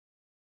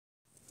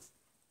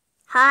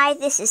Hi,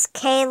 this is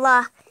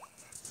Kayla.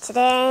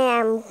 Today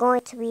I'm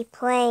going to be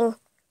playing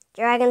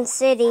Dragon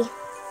City.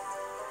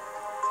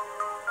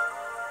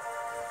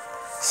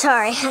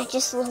 Sorry, I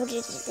just loaded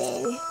it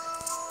in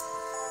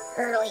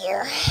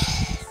earlier.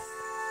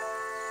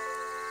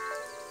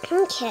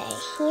 Okay,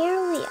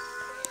 here we are.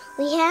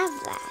 We have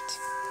that.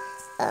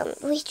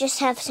 We just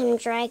have some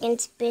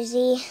dragons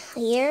busy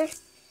here,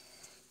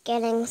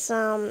 getting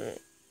some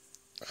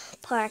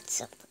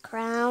parts of the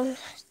crown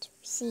to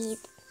receive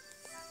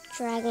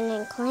dragon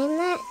and claim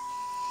that.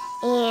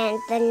 And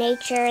the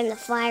nature and the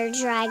fire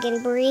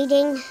dragon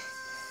breeding.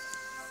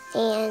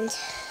 And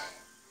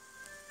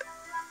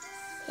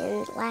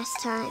last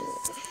time,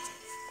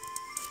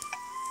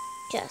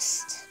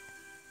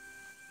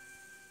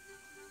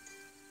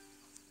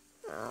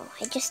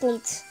 I just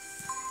need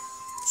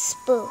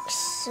spooks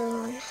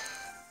soon.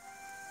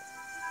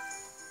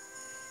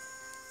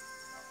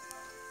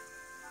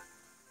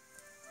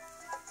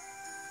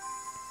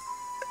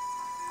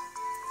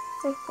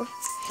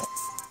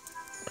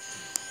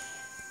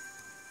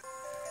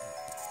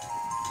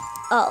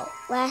 Oh,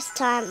 last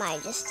time I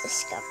just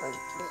discovered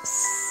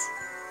this.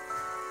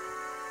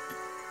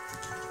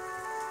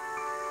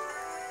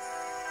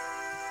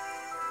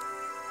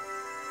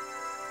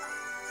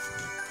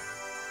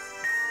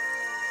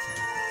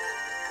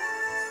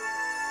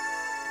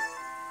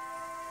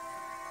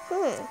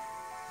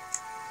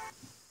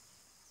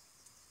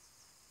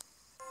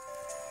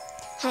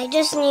 I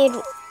just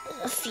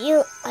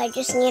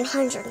need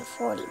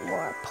 140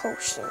 more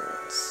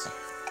potions.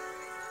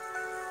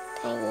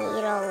 I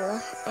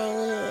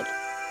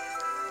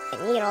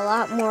need a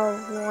lot more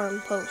warm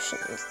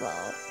potions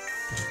though.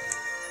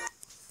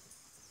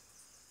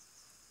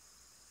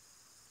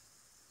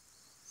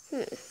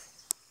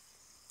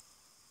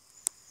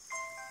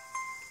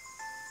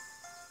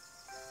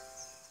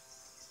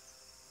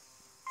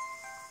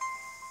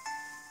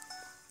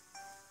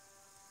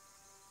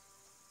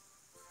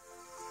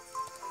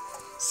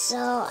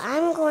 So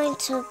I'm going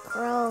to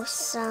grow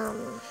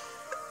some.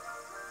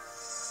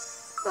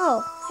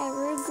 Oh, I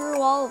regrew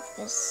all of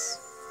this.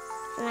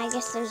 And I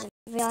guess there's a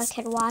video I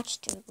could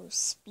watch to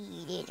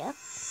speed it up.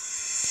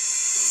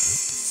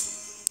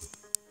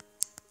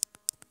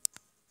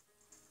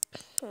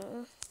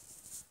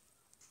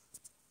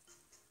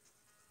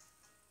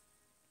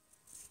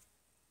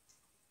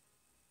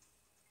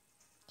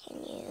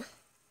 Can you?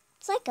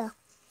 It's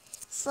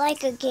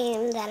like a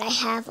game that I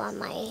have on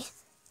my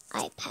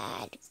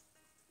iPad.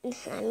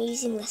 I'm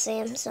using the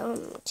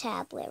Samsung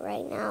tablet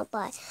right now,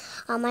 but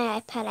on my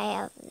iPad I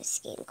have this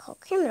game called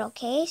Criminal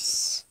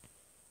Case.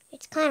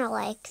 It's kind of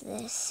like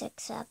this,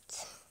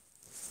 except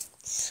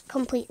it's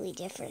completely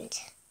different.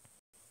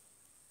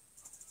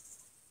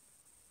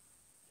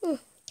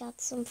 Got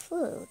some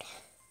food.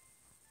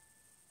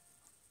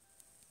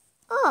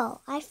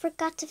 Oh, I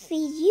forgot to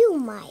feed you,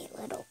 my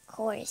little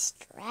chorus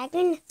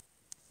dragon.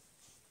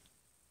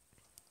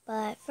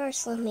 But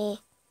first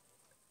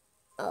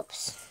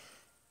oops.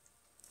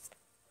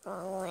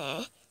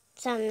 Oh,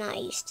 so I'm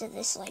not used to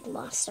this like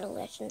Monster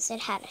Legends. It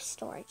had a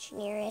storage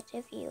near it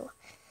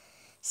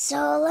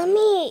So let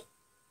me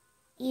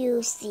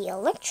use the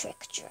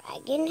electric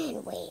dragon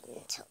and wait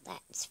until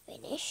that's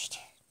finished.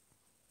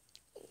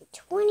 In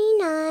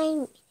 29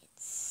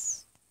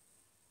 minutes.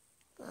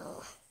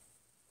 Oh,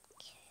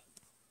 okay.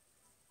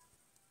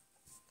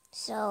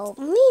 So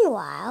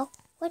meanwhile,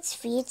 let's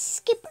feed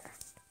Skipper.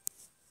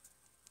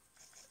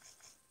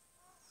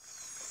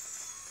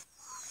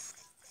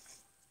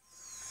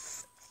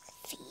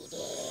 Feed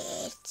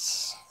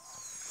it.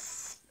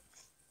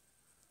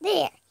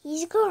 There,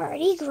 he's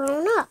already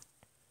grown up.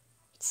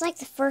 It's like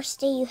the first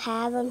day you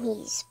have him,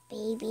 he's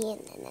baby,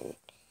 and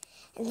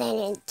then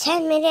in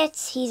 10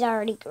 minutes, he's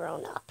already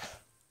grown up.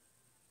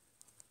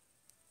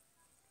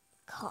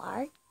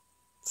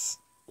 Cards.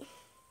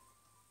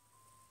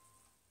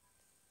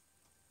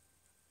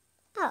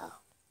 Oh.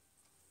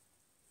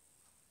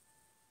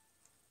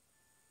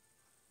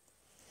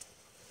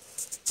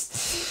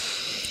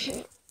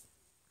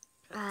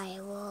 I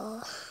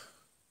will.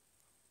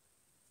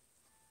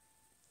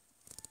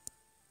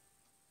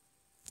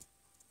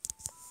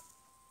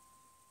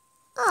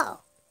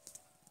 Oh.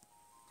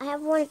 I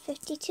have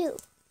 152.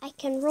 I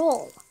can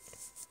roll.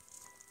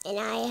 And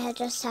I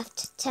just have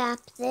to tap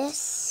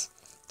this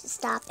to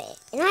stop it.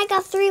 And I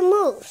got 3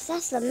 moves.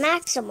 That's the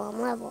maximum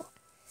level.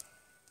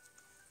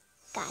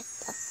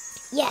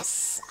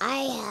 Yes,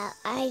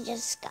 I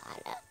just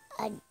got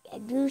a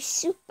new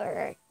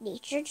super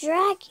nature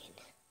dragon.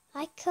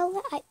 I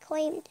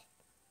claimed it.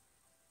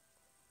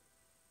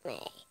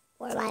 Hey,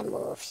 what are my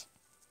moves?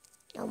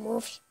 No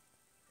moves?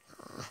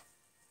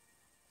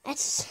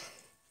 That's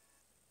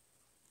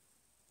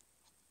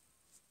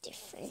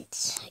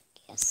different, I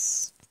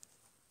guess.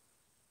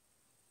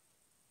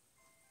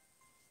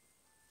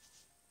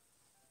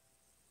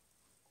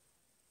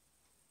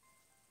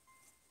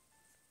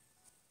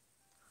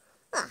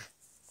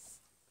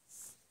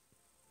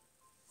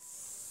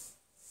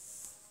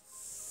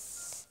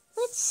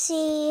 Let's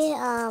see,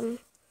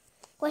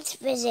 let's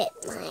visit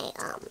my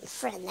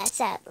friend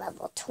that's at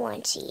level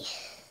 20.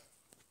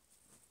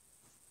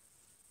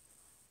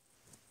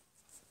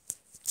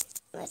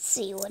 Let's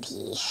see what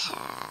he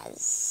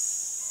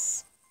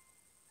has.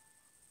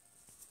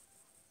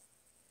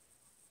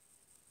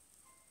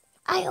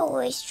 I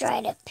always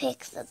try to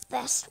pick the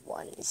best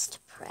ones to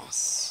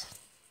press.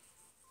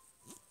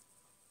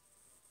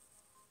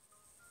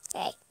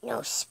 Okay,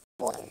 no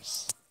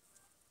spoilers.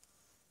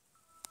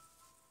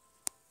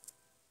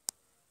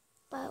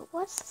 But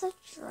what's the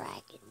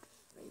dragon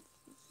for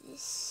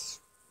this?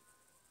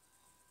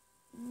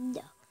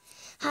 No.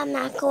 I'm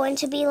not going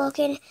to be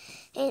looking,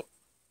 and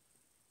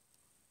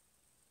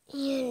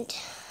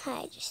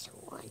I just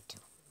want to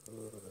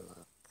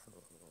look.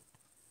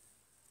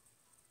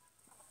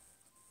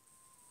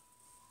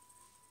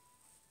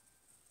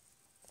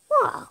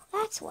 Wow,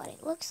 that's what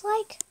it looks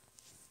like.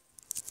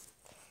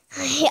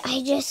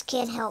 I just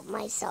can't help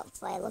myself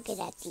by looking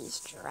at these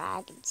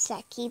dragons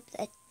that keep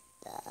the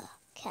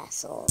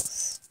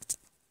castles.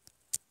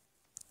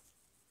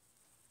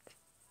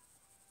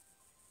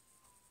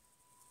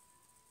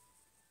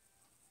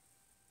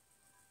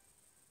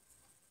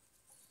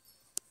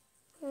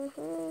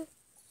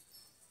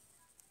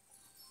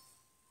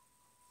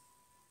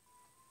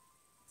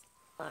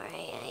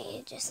 Alright,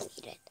 I just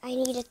need it. I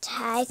need a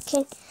tag.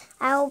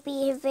 I'll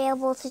be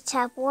available to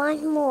tap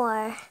one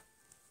more.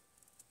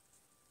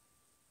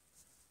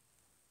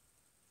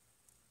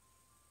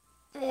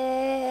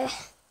 That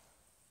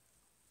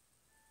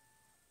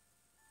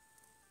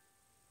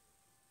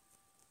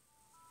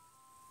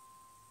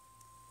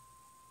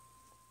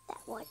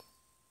one.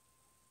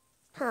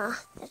 Huh.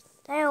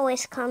 I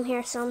always come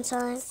here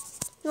sometimes.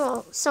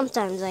 Well,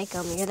 sometimes I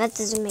come here. That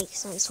doesn't make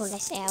sense when I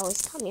say I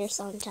always come here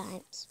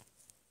sometimes.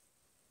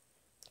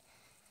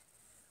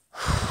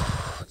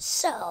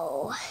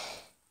 So,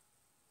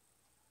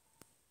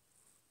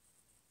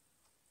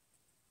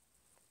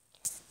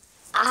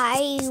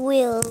 I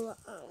will,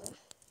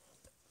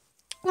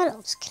 what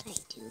else can I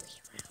do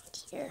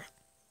around here?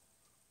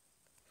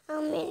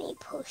 How many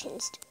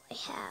potions do I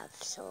have?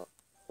 So,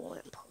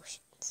 worm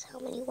potions. How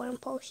many worm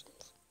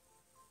potions?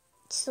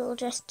 Still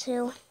just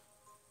 2.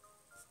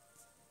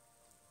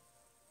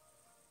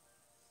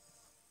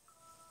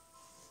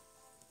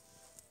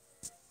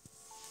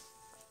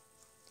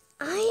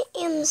 I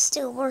am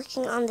still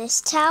working on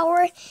this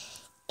tower,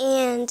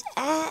 and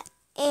I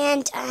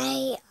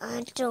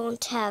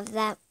don't have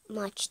that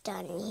much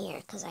done in here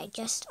because I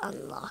just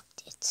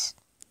unlocked it.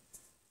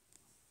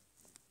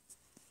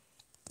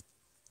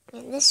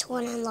 And this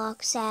one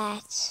unlocks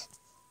at,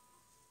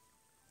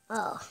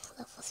 level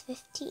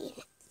 15.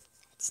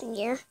 That's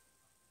near.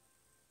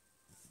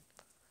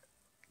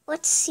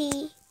 Let's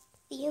see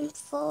the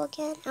info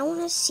again. I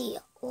want to see,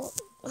 well,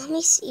 let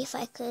me see if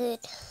I could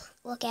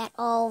look at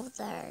all of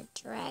their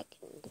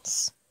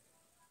dragons.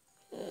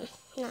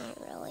 Not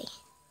really.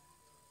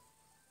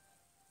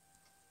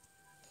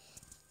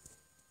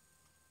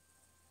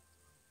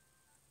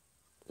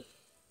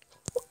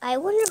 I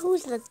wonder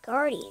who's the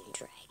guardian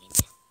dragon.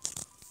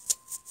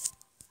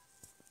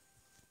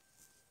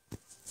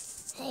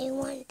 I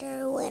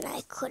wonder when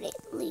I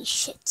couldn't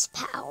leash its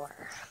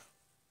power.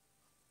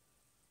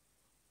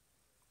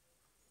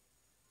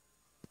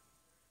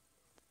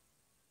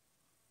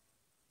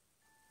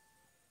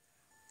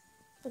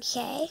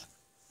 Okay.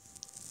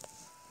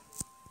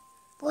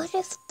 What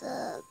if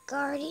the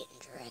guardian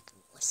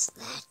dragon was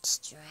that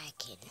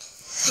dragon?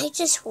 I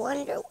just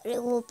wonder what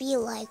it will be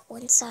like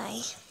once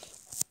I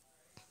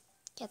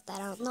get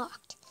that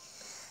unlocked.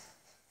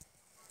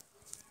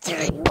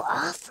 3 new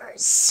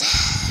offers.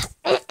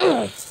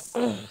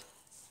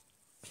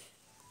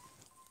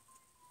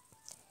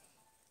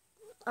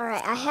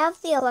 Alright, I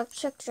have the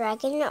electric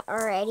dragon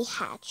already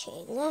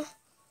hatching.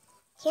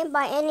 Can't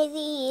buy any of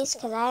these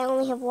because I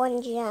only have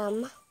 1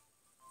 gem.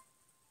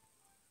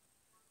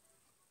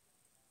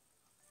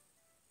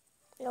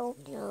 No,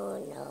 no,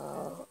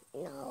 no,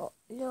 no,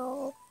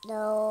 no,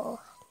 no,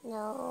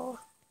 no.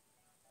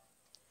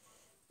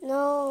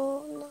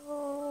 No,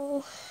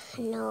 no,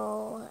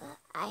 no.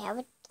 I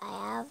have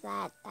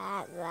that.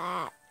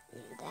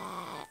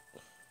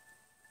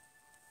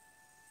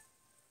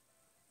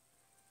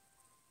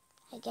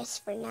 I guess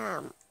for now,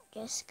 I'm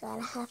just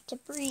gonna have to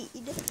breed.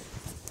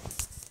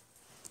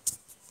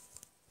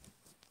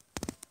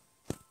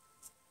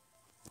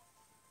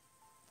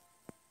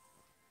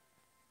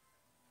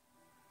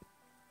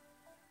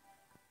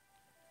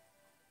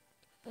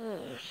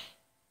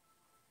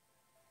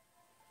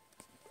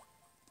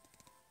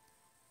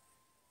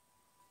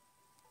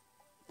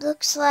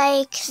 Looks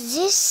like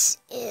this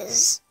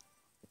is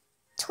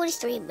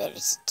 23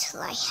 minutes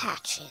till I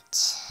hatch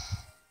it.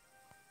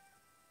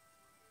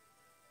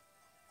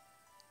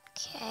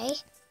 Okay.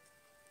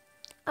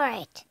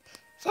 Alright.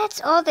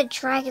 That's all the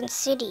Dragon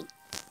City.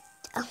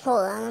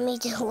 Hold on, let me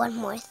do one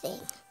more thing.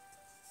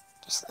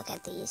 Just look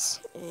at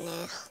these.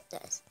 Nah,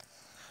 this.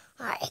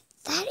 Alright,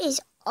 that is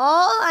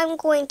all I'm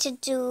going to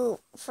do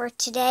for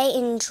today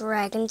in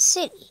Dragon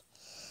City.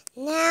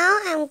 Now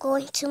I'm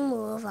going to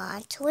move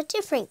on to a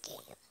different game.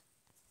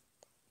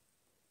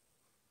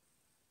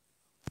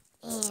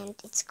 and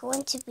it's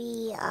going to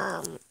be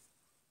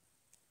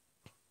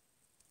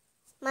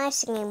My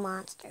Singing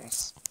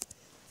Monsters.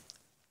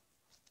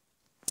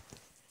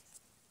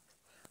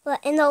 Well,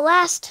 in the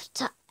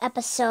last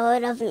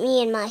episode of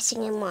me and My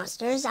Singing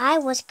Monsters, I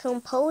was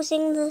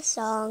composing the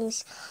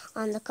songs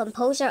on the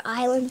Composer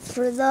Island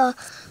for the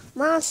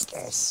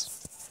monsters.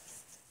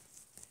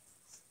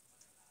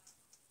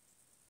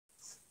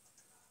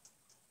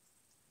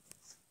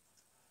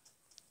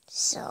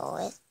 So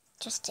it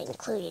just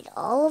included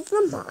all of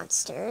the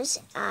monsters.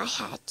 I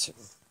had to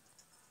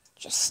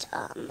just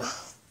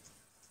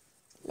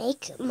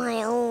make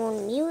my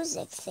own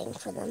music thing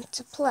for them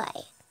to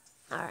play.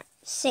 Or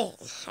sing,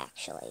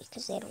 actually,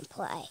 because they don't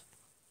play.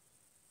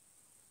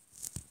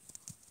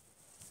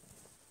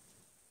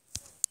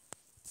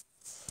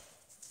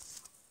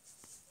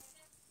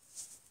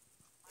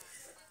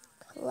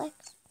 Collect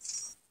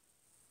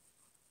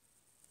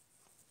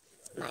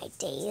my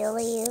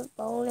daily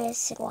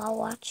bonus while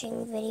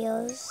watching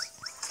videos.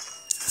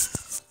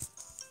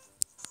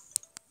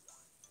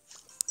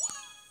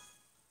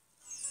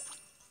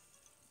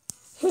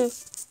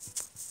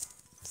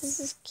 This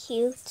is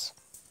cute.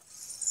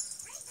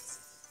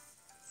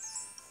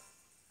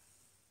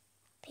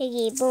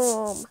 Piggy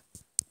boom.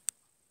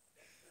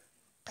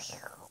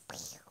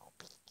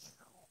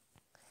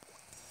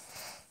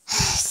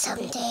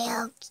 Someday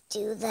I'll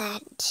do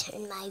that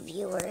in my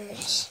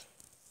viewers.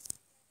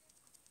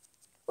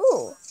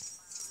 Ooh,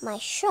 my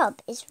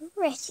shrub is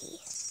ready.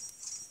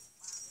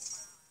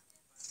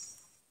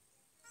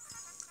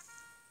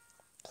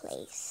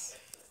 Place.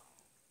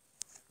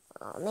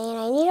 Oh man,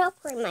 I need to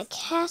upgrade my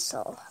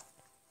castle.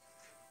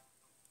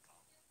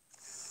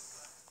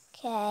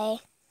 Okay.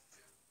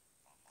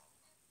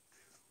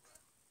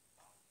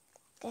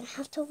 Gonna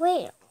have to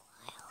wait a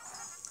while.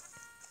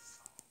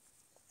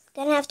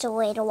 Gonna have to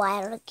wait a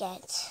while to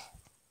get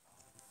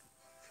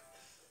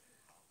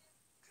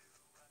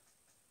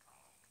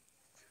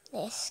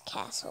this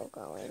castle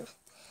going.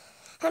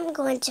 I'm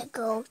going to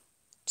go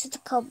to the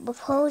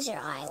Composer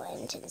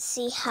Island and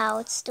see how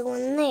it's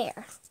doing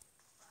there.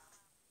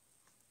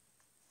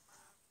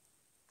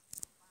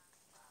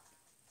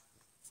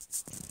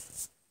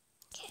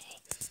 Okay.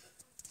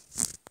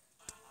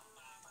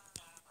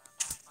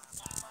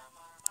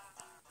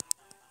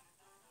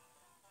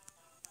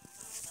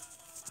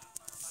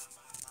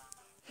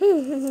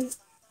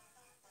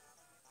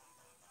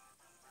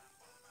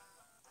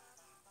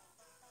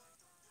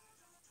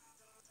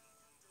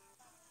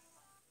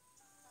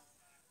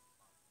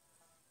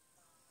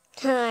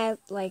 I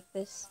like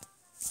this.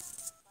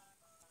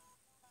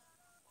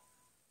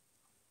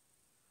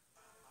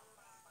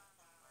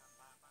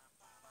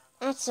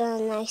 That's a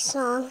nice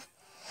song.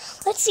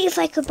 Let's see if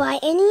I could buy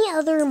any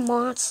other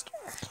monster.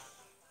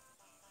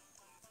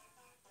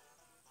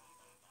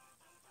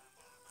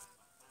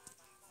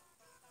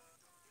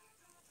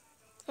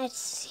 Let's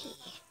see.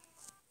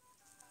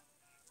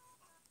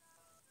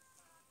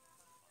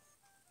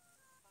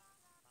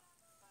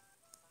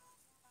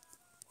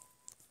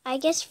 I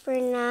guess for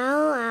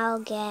now I'll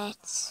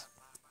get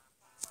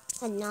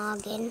a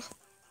noggin.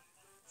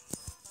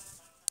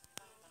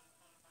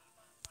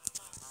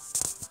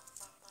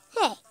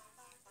 Hey,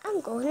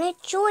 I'm going to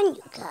join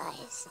you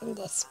guys in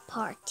this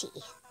party.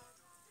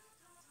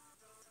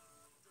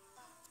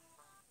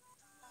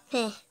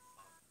 Heh.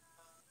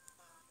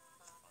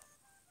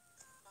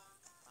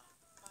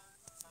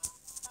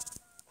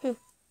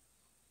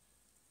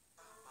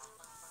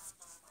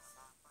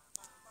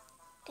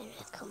 Gonna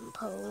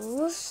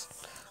compose.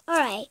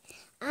 Alright,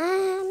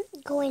 I'm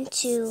going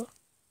to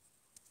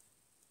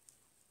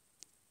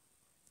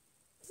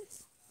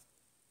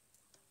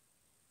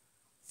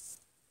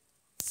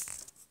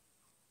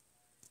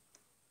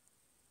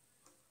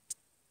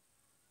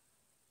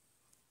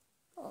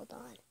hold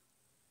on.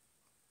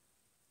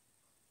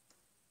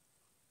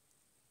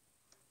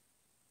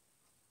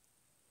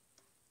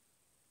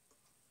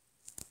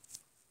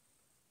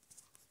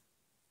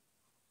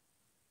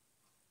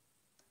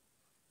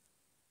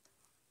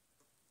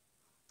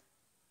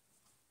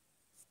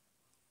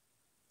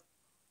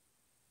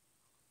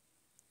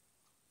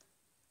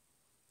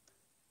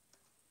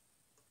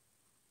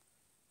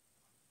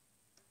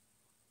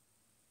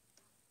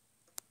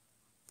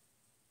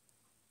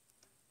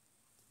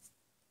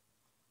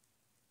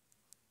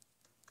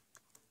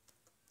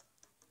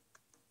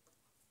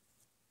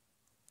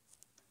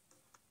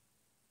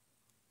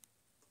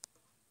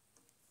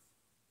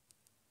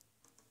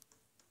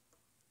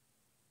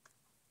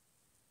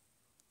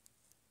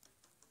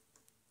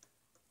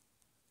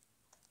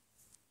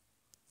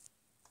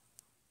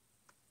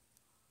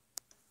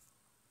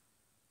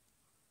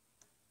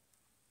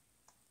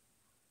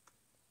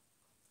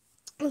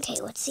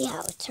 Okay, let's see how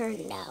it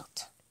turned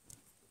out.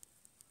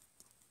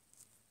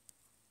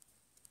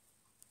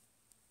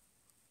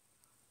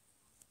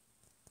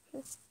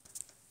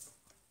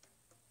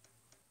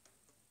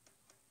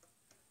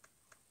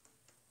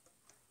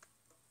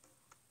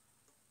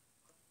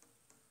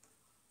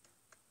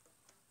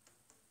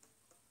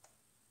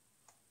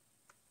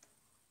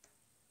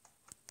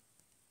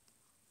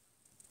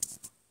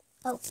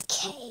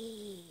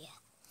 Okay,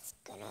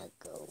 gonna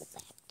go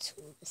back to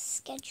the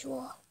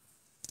schedule.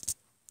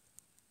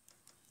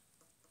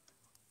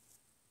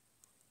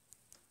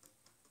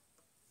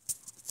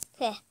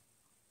 Okay.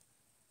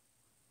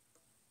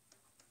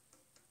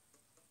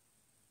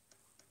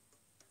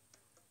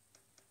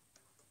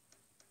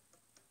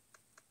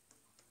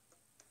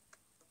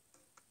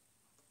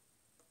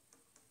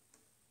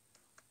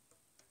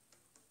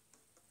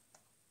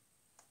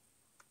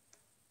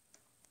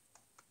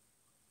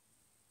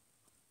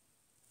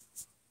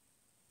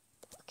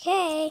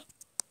 Okay.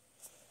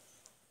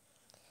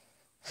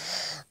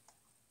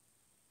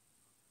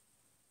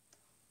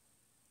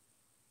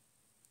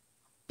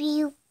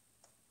 Pew,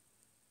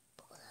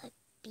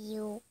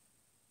 pew,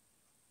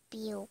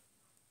 pew,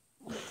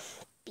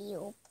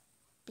 pew,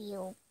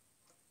 pew,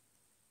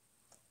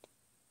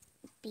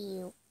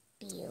 pew,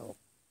 pew,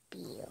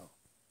 pew,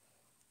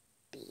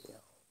 pew,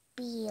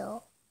 pew,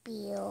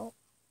 pew,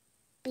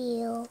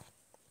 pew.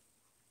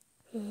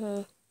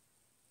 Mhm.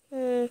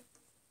 Mm,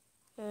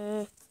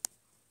 mm,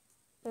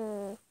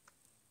 mm,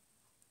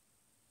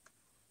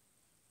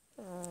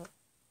 mm,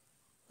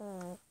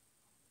 mm.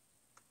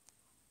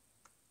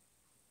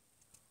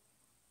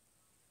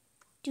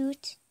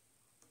 Doot.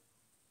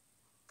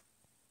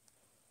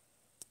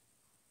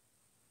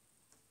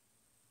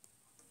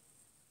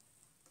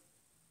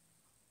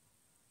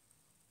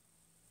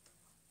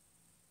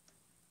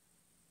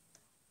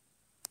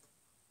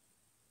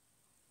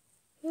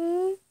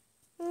 Mm,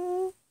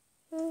 mm,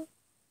 mm.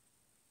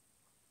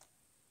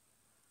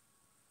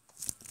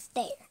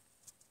 There.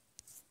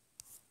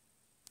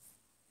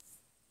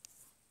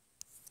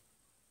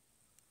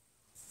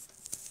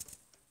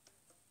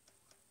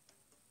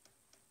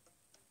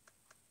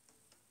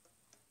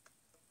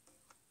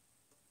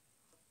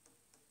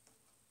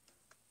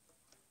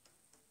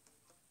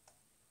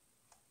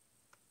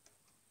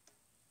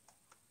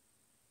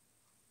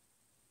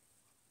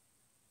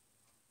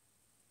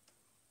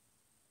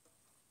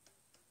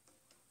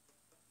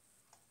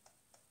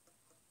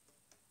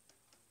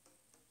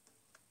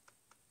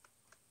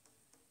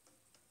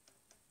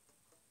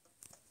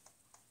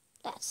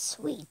 That's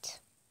sweet.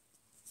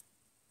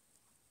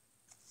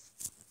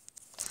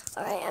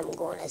 Alright, I'm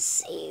going to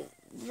save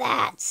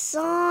that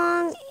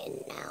song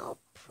and now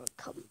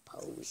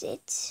compose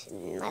it.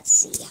 And let's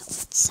see how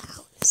it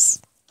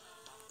sounds.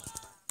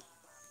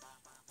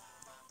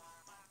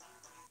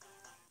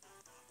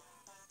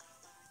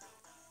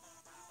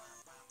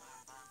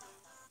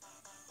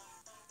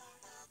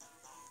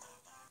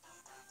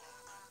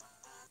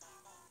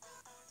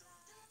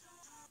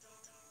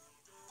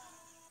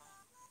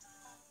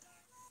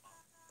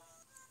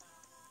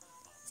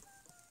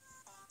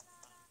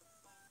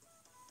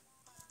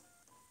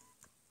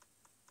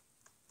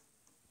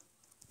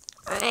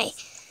 Alright.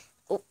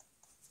 Oh,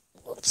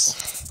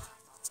 whoops.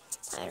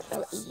 I don't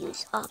really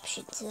use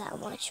options that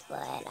much, but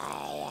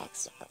I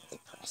accidentally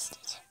pressed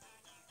it.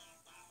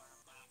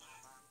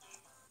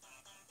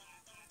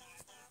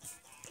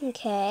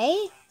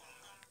 Okay.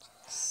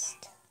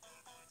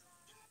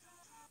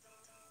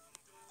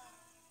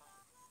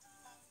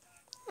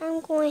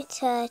 I'm going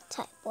to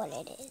type what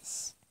it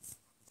is.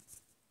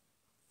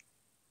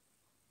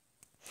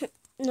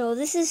 No,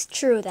 this is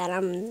true that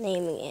I'm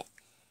naming it.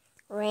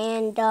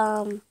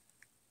 Random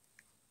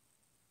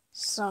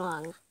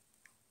song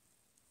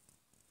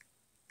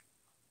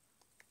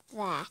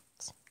that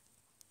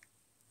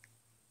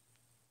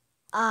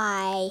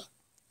I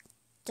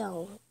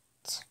don't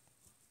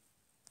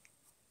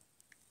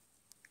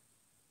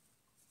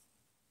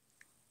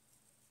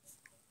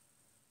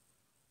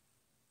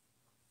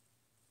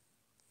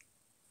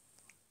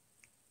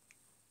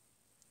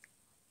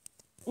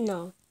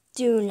no,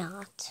 do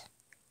not.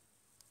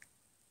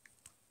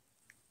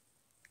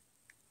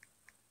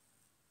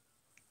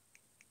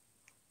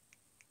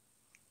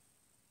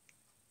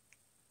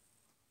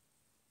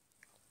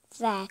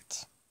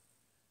 That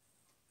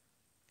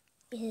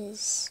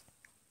is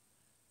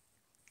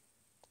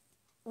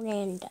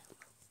random.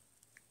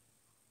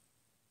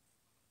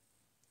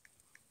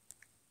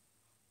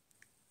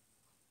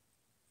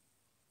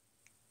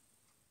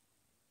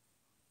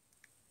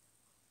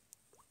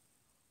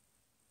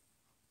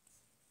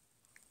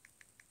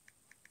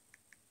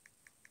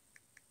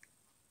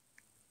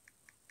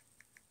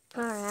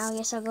 Alright, I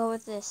guess I'll go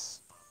with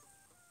this.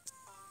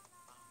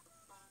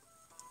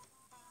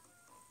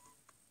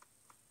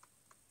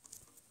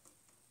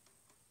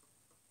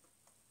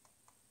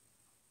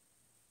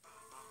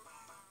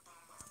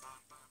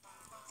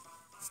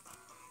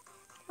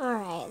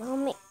 Alright, let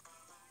me.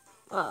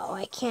 Oh,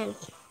 I can't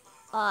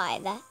buy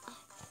that.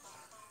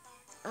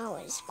 I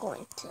was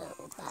going to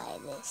buy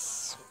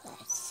this,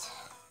 but.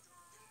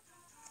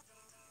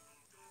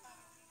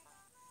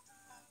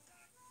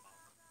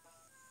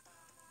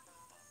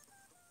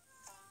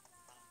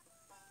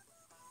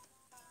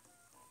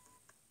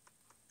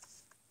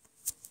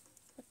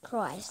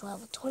 Christ,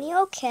 level 20.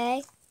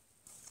 Okay.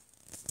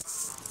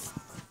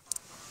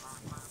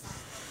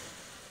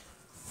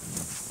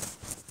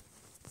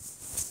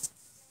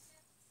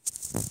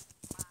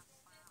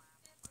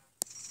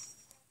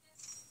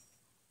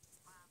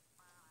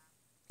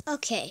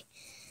 Okay,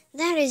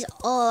 that is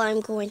all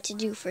I'm going to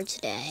do for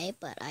today,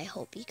 but I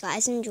hope you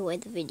guys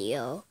enjoyed the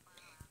video.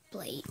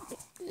 Please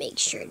make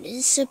sure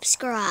to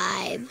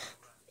subscribe,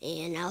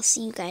 and I'll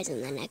see you guys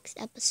in the next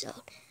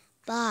episode.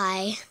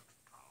 Bye.